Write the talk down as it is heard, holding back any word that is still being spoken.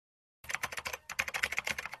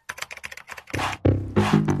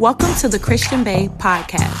Welcome to the Christian Bae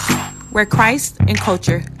podcast, where Christ and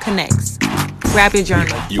culture connects. Grab your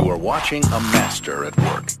journal. You are watching a master at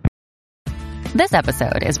work. This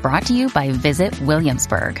episode is brought to you by Visit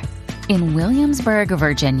Williamsburg. In Williamsburg,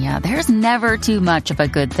 Virginia, there's never too much of a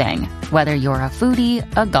good thing. Whether you're a foodie,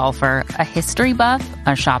 a golfer, a history buff,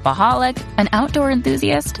 a shopaholic, an outdoor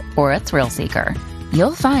enthusiast, or a thrill seeker,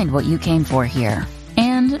 you'll find what you came for here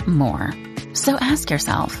and more. So ask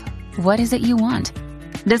yourself, what is it you want?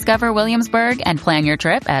 Discover Williamsburg and plan your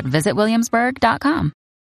trip at visitwilliamsburg.com.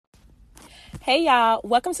 Hey y'all,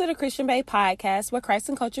 welcome to the Christian Bae podcast, where Christ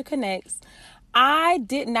and culture connects. I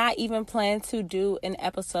did not even plan to do an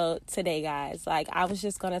episode today, guys. I was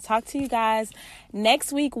just going to talk to you guys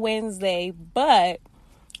next week, Wednesday, but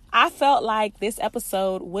I felt like this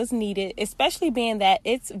episode was needed, especially being that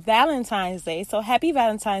it's Valentine's Day. So happy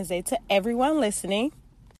Valentine's Day to everyone listening.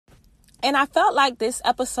 And I felt like this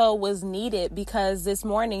episode was needed because this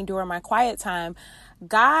morning during my quiet time,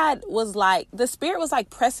 God was the Spirit was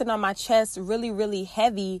pressing on my chest really, really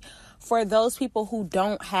heavy for those people who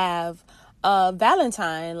don't have a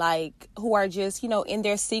Valentine, who are just, in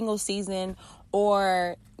their single season,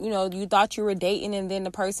 or, you thought you were dating and then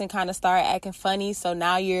the person kind of started acting funny. So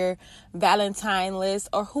now you're Valentine-less,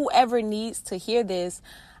 or whoever needs to hear this.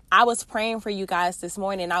 I was praying for you guys this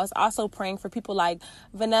morning. I was also praying for people like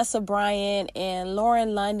Vanessa Bryant and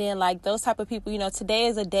Lauren London, those type of people. Today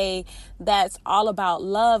is a day that's all about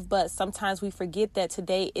love, but sometimes we forget that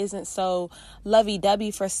today isn't so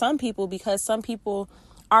lovey-dovey for some people, because some people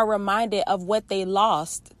are reminded of what they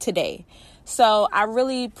lost today. So I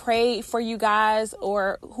really pray for you guys,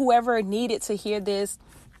 or whoever needed to hear this,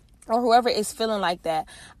 or whoever is feeling like that.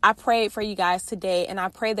 I prayed for you guys today, and I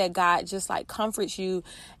pray that God just comforts you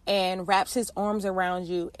and wraps his arms around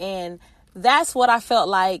you. And that's what I felt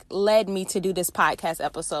like led me to do this podcast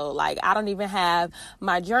episode. I don't even have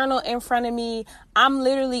my journal in front of me. I'm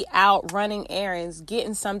literally out running errands,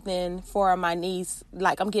 getting something for my niece.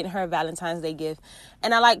 I'm getting her a Valentine's Day gift.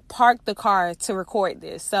 And I parked the car to record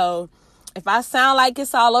this. So if I sound like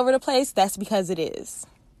it's all over the place, that's because it is.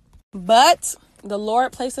 But the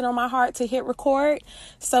Lord placed it on my heart to hit record.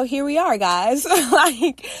 So here we are, guys.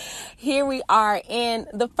 Here we are. And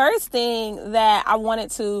the first thing that I wanted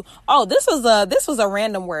to, this was a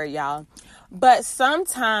random word, y'all. But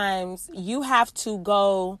sometimes you have to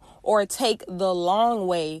go or take the long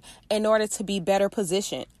way in order to be better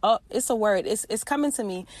positioned. Oh, it's a word. It's coming to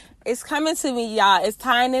me. It's coming to me, y'all. It's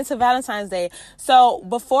tying into Valentine's Day. So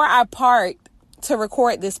before I parked to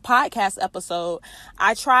record this podcast episode,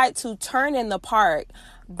 I tried to turn in the park,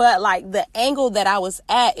 but the angle that I was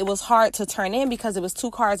at, it was hard to turn in because it was two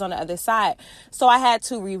cars on the other side. So I had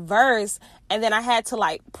to reverse, and then I had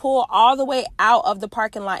to pull all the way out of the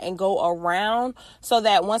parking lot and go around, so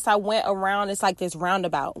that once I went around, it's this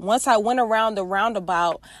roundabout. Once I went around the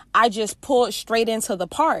roundabout, I just pulled straight into the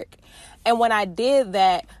park. And when I did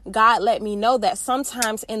that, God let me know that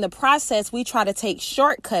sometimes in the process, we try to take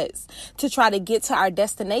shortcuts to try to get to our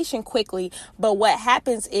destination quickly. But what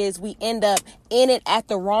happens is we end up in it at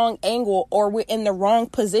the wrong angle, or we're in the wrong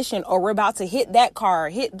position, or we're about to hit that car,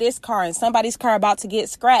 hit this car, and somebody's car about to get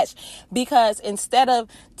scratched. Because instead of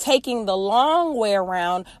taking the long way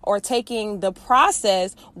around or taking the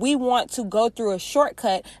process, we want to go through a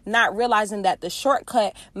shortcut, not realizing that the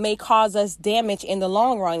shortcut may cause us damage in the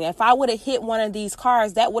long run. If I would have hit one of these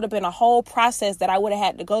cars, that would have been a whole process that I would have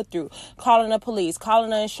had to go through, calling the police, calling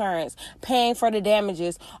the insurance, paying for the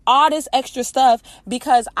damages, all this extra stuff,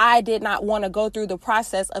 because I did not want to go through the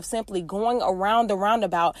process of simply going around the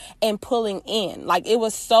roundabout and pulling in. It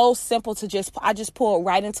was so simple to I just pulled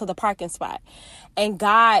right into the parking spot. And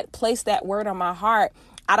God placed that word on my heart.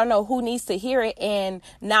 I don't know who needs to hear it. And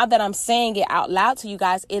now that I'm saying it out loud to you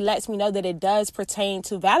guys, it lets me know that it does pertain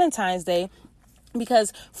to Valentine's Day.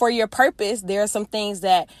 Because for your purpose, there are some things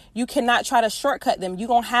that you cannot try to shortcut them. You're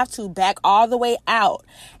going to have to back all the way out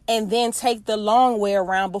and then take the long way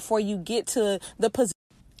around before you get to the position.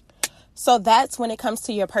 So that's when it comes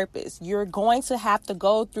to your purpose. You're going to have to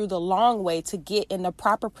go through the long way to get in the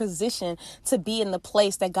proper position to be in the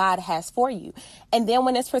place that God has for you. And then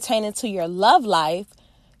when it's pertaining to your love life,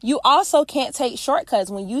 you also can't take shortcuts.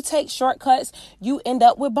 When you take shortcuts, you end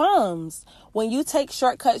up with bums. When you take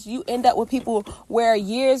shortcuts, you end up with people where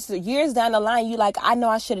years down the line, you I know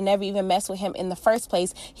I should have never even messed with him in the first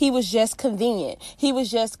place. He was just convenient. He was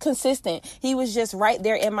just consistent. He was just right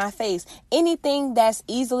there in my face. Anything that's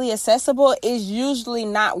easily accessible is usually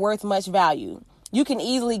not worth much value. You can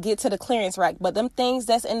easily get to the clearance rack, but them things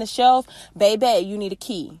that's in the shelf, baby, you need a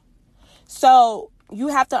key. So you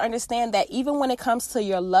have to understand that even when it comes to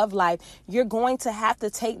your love life, you're going to have to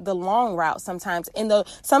take the long route sometimes. And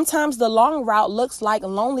sometimes the long route looks like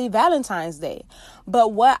lonely Valentine's Day.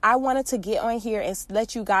 But what I wanted to get on here and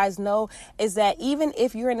let you guys know is that even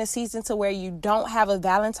if you're in a season to where you don't have a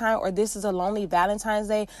Valentine, or this is a lonely Valentine's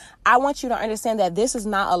Day, I want you to understand that this is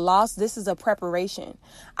not a loss. This is a preparation.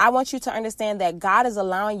 I want you to understand that God is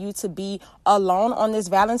allowing you to be alone on this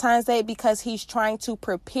Valentine's Day because he's trying to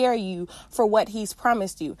prepare you for what he's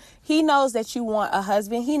promised you. He knows that you want a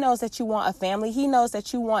husband. He knows that you want a family. He knows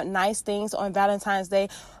that you want nice things on Valentine's Day.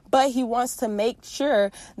 But he wants to make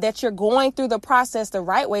sure that you're going through the process the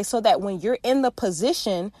right way so that when you're in the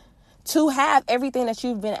position to have everything that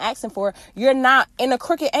you've been asking for, you're not in a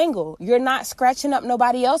crooked angle. You're not scratching up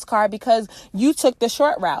nobody else's car because you took the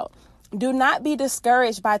short route. Do not be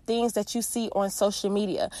discouraged by things that you see on social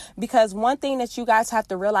media, because one thing that you guys have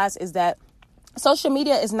to realize is that social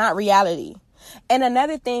media is not reality. And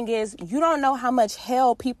another thing is, you don't know how much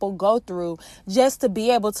hell people go through just to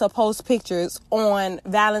be able to post pictures on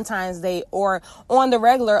Valentine's Day or on the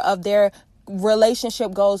regular of their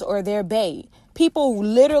relationship goals or their bae. People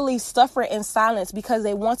literally suffer in silence because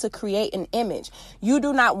they want to create an image. You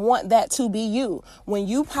do not want that to be you. When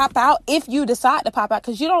you pop out, if you decide to pop out,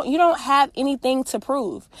 because you don't have anything to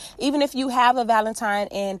prove. Even if you have a Valentine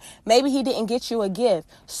and maybe he didn't get you a gift,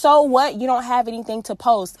 so what? You don't have anything to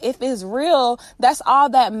post. If it's real, that's all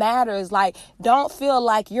that matters. Like, don't feel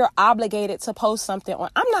like you're obligated to post something on.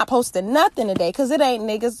 I'm not posting nothing today because it ain't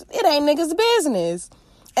niggas' business.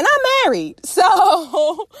 And I'm married.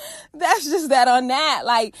 So that's just that on that.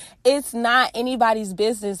 Like, it's not anybody's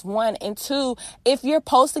business, one. And two, if you're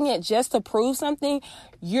posting it just to prove something,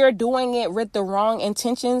 you're doing it with the wrong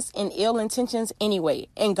intentions and ill intentions anyway.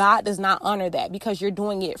 And God does not honor that because you're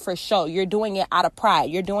doing it for show. You're doing it out of pride.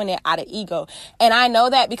 You're doing it out of ego. And I know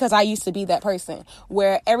that because I used to be that person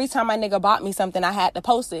where every time my nigga bought me something, I had to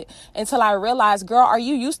post it until I realized, girl, are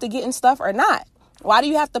you used to getting stuff or not? Why do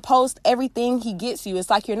you have to post everything he gets you?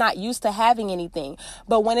 It's like you're not used to having anything.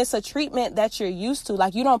 But when it's a treatment that you're used to,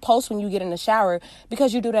 like, you don't post when you get in the shower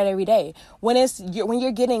because you do that every day. When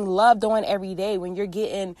you're getting loved on every day, when you're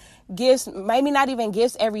getting gifts, maybe not even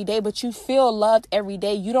gifts every day, but you feel loved every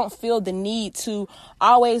day, you don't feel the need to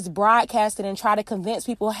always broadcast it and try to convince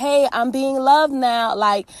people, hey, I'm being loved now.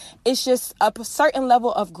 Like, it's just a certain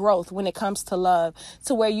level of growth when it comes to love,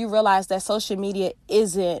 to where you realize that social media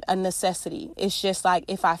isn't a necessity. It's just like,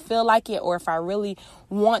 if I feel like it, or if I really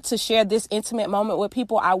want to share this intimate moment with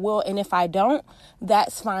people, I will. And if I don't,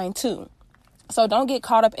 that's fine too. So don't get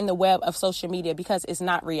caught up in the web of social media because it's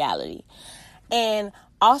not reality. And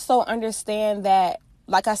also understand that,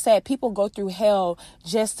 like I said, people go through hell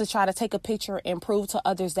just to try to take a picture and prove to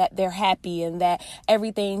others that they're happy and that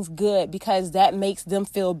everything's good, because that makes them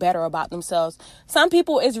feel better about themselves. Some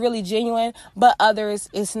people it's really genuine, but others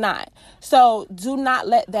it's not. So do not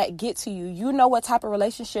let that get to you. You know what type of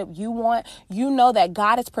relationship you want. You know that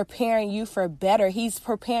God is preparing you for better. He's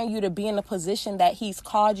preparing you to be in the position that he's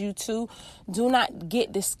called you to. Do not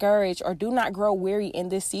get discouraged or do not grow weary in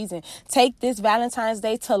this season. Take this Valentine's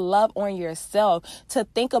Day to love on yourself, to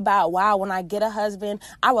think about, wow, when I get a husband,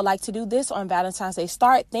 I would like to do this on Valentine's Day.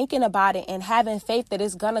 Start thinking about it and having faith that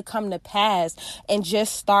it's going to come to pass, and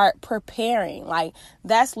just start preparing. Like,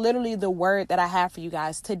 that's literally the word that I have for you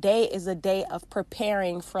guys. Today is a day of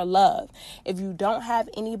preparing for love. If you don't have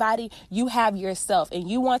anybody, you have yourself, and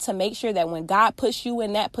you want to make sure that when God puts you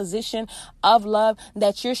in that position of love,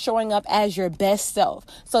 that you're showing up as your best self.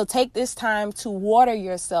 So take this time to water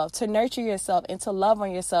yourself, to nurture yourself, and to love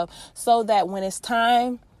on yourself, so that when it's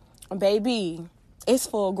time, baby, it's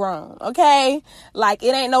full grown. Okay? Like,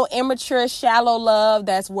 it ain't no immature, shallow love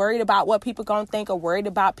that's worried about what people gonna think or worried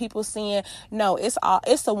about people seeing. No, it's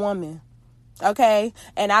a woman. Okay.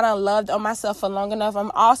 And I done loved on myself for long enough.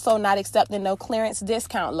 I'm also not accepting no clearance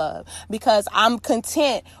discount love, because I'm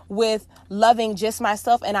content with loving just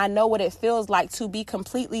myself. And I know what it feels like to be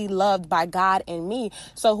completely loved by God and me.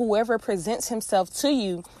 So whoever presents himself to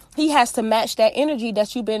you, he has to match that energy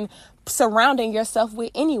that you've been surrounding yourself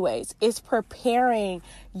with anyways. It's preparing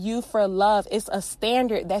you for love. It's a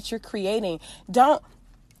standard that you're creating. If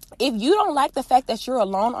you don't like the fact that you're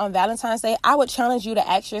alone on Valentine's Day, I would challenge you to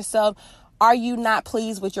ask yourself, are you not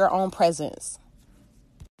pleased with your own presence?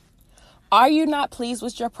 Are you not pleased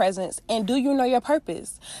with your presence? And do you know your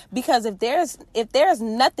purpose? Because if there's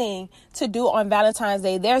nothing to do on Valentine's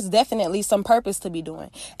Day, there's definitely some purpose to be doing.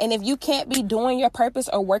 And if you can't be doing your purpose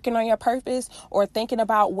or working on your purpose or thinking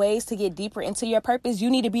about ways to get deeper into your purpose, you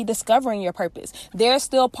need to be discovering your purpose. There's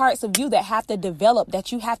still parts of you that have to develop,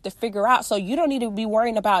 that you have to figure out. So you don't need to be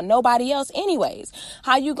worrying about nobody else anyways.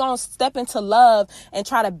 How you gonna step into love and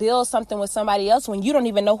try to build something with somebody else when you don't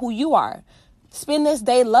even know who you are? Spend this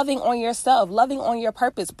day loving on yourself, loving on your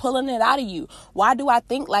purpose, pulling it out of you. Why do I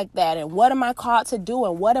think like that? And what am I called to do?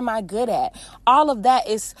 And what am I good at? All of that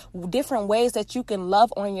is different ways that you can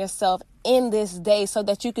love on yourself in this day so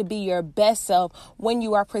that you could be your best self when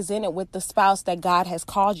you are presented with the spouse that God has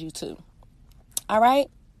called you to. All right?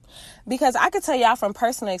 Because I could tell y'all from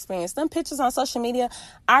personal experience, them pictures on social media.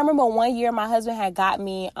 I remember one year my husband had got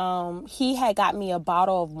me, he had got me a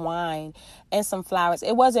bottle of wine and some flowers.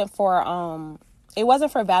 It wasn't for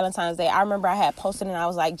Valentine's Day. I remember I had posted and I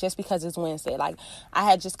was like, just because it's Wednesday, like I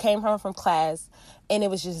had just came home from class and it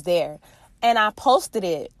was just there. And I posted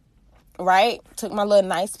it, right? Took my little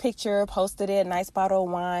nice picture, posted it, nice bottle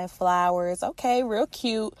of wine, flowers. Okay, real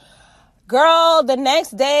cute. Girl, the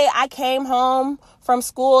next day I came home from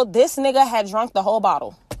school, this nigga had drunk the whole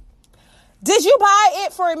bottle. Did you buy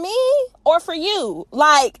it for me or for you?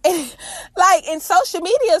 Like in social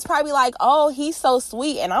media, it's probably like, oh, he's so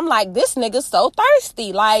sweet. And I'm like, this nigga's so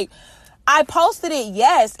thirsty. Like, I posted it,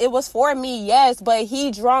 yes, it was for me, yes, but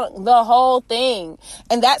he drunk the whole thing.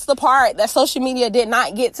 And that's the part that social media did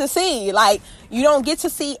not get to see. Like, you don't get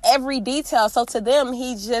to see every detail. So to them,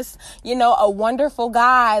 he's just, a wonderful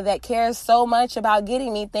guy that cares so much about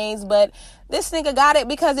getting me things. But this nigga got it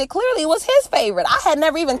because it clearly was his favorite. I had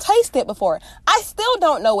never even tasted it before. I still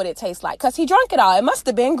don't know what it tastes like because he drank it all. It must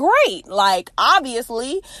have been great. Like,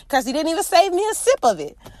 obviously, because he didn't even save me a sip of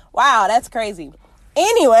it. Wow, that's crazy.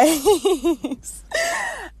 Anyways,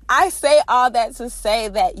 I say all that to say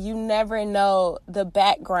that you never know the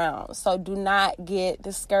background. So do not get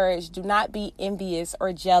discouraged. Do not be envious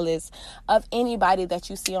or jealous of anybody that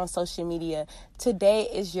you see on social media. Today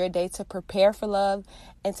is your day to prepare for love,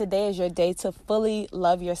 and today is your day to fully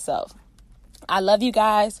love yourself. I love you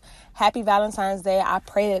guys. Happy Valentine's Day. I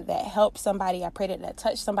pray that helped somebody. I pray that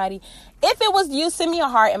touched somebody. If it was you, send me a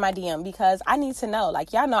heart in my DM because I need to know.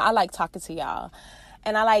 Like, y'all know I like talking to y'all.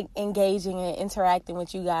 And I like engaging and interacting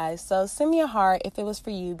with you guys. So send me a heart if it was for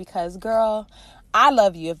you because, girl, I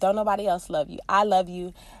love you. If don't nobody else love you, I love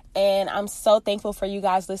you. And I'm so thankful for you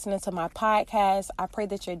guys listening to my podcast. I pray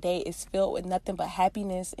that your day is filled with nothing but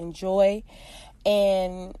happiness and joy.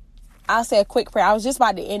 And I'll say a quick prayer. I was just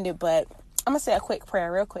about to end it, but I'm going to say a quick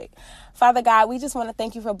prayer real quick. Father God, we just want to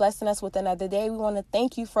thank you for blessing us with another day. We want to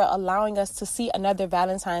thank you for allowing us to see another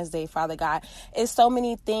Valentine's Day, Father God. It's so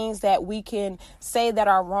many things that we can say that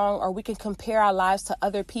are wrong, or we can compare our lives to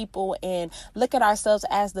other people and look at ourselves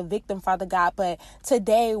as the victim, Father God. But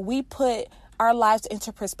today we put our lives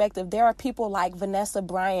into perspective. There are people like Vanessa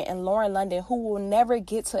Bryant and Lauren London who will never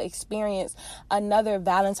get to experience another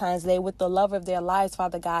Valentine's Day with the love of their lives,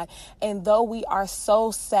 Father God. And though we are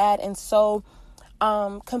so sad and so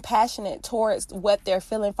compassionate towards what they're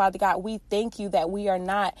feeling, Father God, we thank you that we are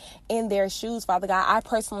not in their shoes, Father God. I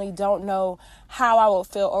personally don't know how I would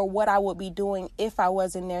feel or what I would be doing if I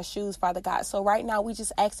was in their shoes, Father God. So right now, we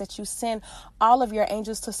just ask that you send all of your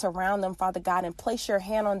angels to surround them, Father God, and place your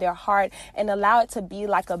hand on their heart and allow it to be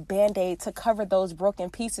like a Band-Aid to cover those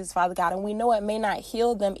broken pieces, Father God. And we know it may not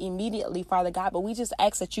heal them immediately, Father God, but we just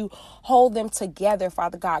ask that you hold them together,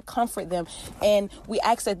 Father God, comfort them. And we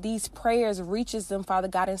ask that these prayers reaches them, Father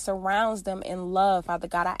God, and surrounds them in love, Father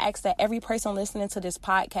God. I ask that every person listening to this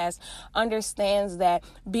podcast understands that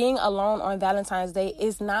being alone on Valentine's Day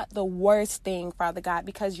is not the worst thing, Father God,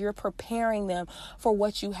 because you're preparing them for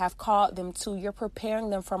what you have called them to. You're preparing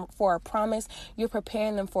them for a promise. You're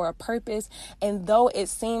preparing them for a purpose. And though it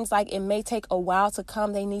seems like it may take a while to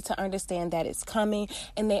come, they need to understand that it's coming.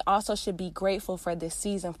 And they also should be grateful for this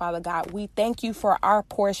season, Father God. We thank you for our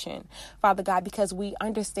portion, Father God, because we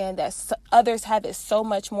understand that others have it so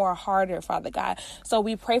much more harder, Father God. So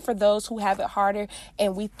we pray for those who have it harder,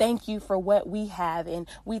 and we thank you for what we have, and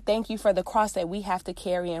we thank you for the cross that we have to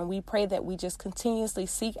carry, and we pray that we just continuously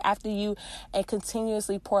seek after you and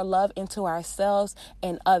continuously pour love into ourselves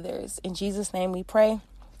and others. In Jesus' name we pray.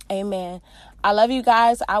 Amen. I love you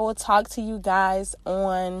guys. I will talk to you guys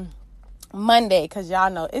on Monday because y'all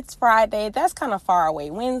know it's Friday. That's kind of far away.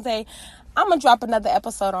 Wednesday, I'm going to drop another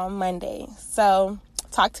episode on Monday. So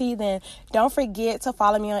talk to you then. Don't forget to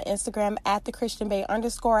follow me on Instagram at @TheChristianBay_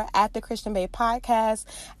 at @TheChristianBay Podcast.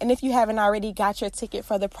 And if you haven't already got your ticket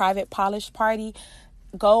for the private polish party,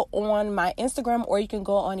 go on my Instagram, or you can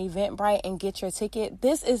go on Eventbrite and get your ticket.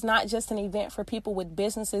 This is not just an event for people with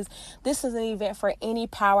businesses. This is an event for any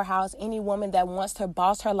powerhouse, any woman that wants to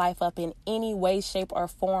boss her life up in any way, shape, or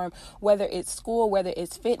form, whether it's school, whether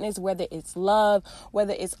it's fitness, whether it's love,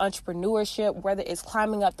 whether it's entrepreneurship, whether it's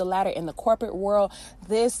climbing up the ladder in the corporate world.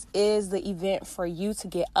 This is the event for you to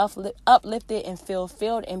get uplifted and feel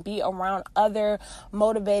filled and be around other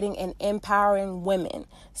motivating and empowering women.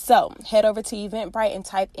 So head over to Eventbrite and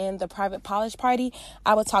type in the private polish party.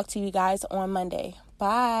 I will talk to you guys on Monday.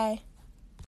 Bye.